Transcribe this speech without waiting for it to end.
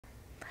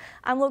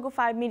I'm Local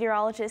 5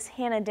 meteorologist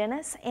Hannah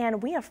Dennis,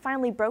 and we have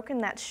finally broken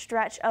that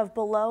stretch of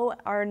below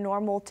our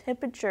normal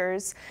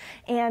temperatures.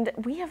 And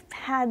we have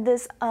had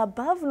this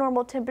above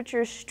normal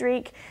temperature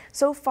streak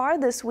so far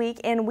this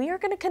week, and we are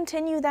going to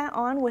continue that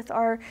on with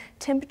our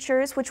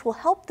temperatures, which will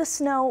help the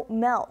snow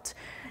melt.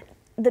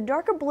 The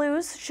darker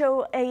blues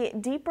show a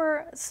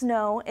deeper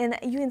snow, and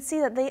you can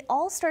see that they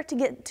all start to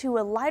get to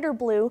a lighter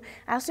blue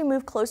as we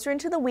move closer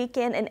into the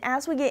weekend and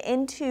as we get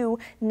into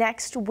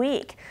next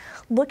week.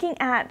 Looking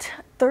at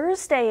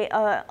Thursday,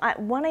 at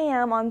 1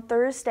 a.m. on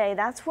Thursday,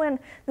 that's when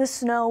the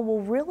snow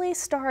will really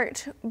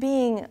start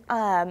being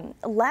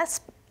less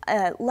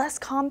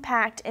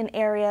compact in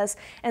areas,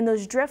 and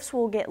those drifts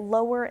will get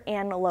lower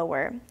and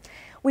lower.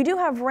 We do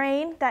have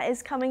rain that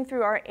is coming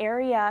through our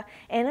area,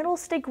 and it'll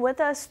stick with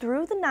us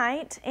through the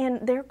night, and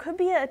there could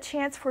be a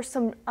chance for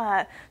some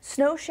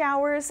snow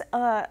showers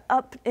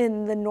up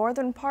in the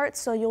northern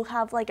parts, so you'll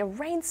have like a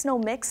rain-snow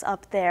mix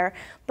up there.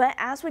 But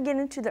as we get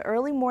into the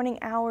early morning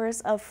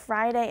hours of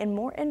Friday and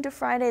more into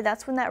Friday,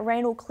 that's when that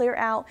rain will clear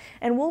out,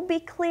 and we'll be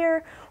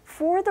clear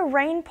for the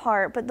rain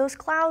part, but those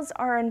clouds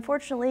are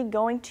unfortunately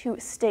going to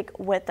stick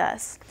with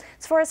us.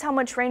 As far as how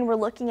much rain we're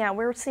looking at,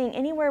 we're seeing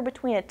anywhere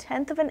between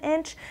 1/10 of an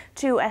inch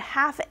to a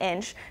 1/2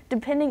 inch,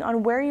 depending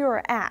on where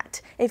you're at.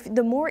 If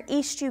the more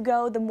east you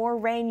go, the more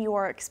rain you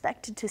are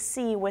expected to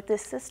see with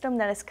this system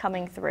that is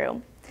coming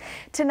through.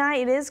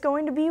 Tonight it is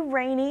going to be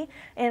rainy,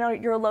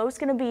 and your low is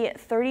going to be at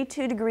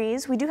 32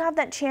 degrees. We do have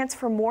that chance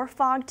for more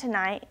fog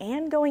tonight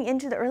and going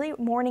into the early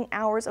morning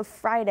hours of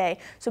Friday,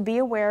 so be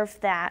aware of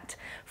that.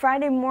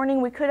 Friday morning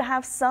we could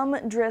have some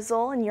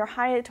drizzle, and your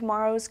high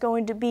tomorrow is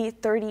going to be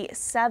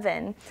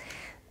 37.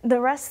 The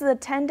rest of the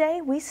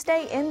 10-day, we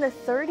stay in the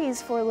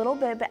 30s for a little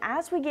bit, but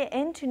as we get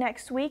into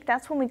next week,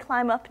 that's when we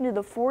climb up into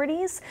the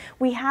 40s.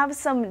 We have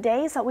some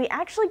days that we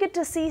actually get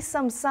to see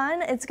some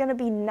sun. It's going to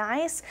be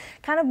nice,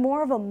 kind of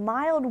more of a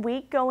mild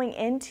week going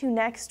into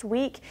next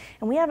week,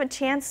 and we have a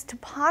chance to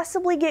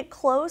possibly get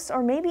close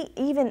or maybe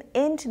even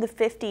into the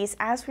 50s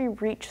as we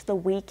reach the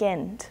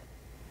weekend.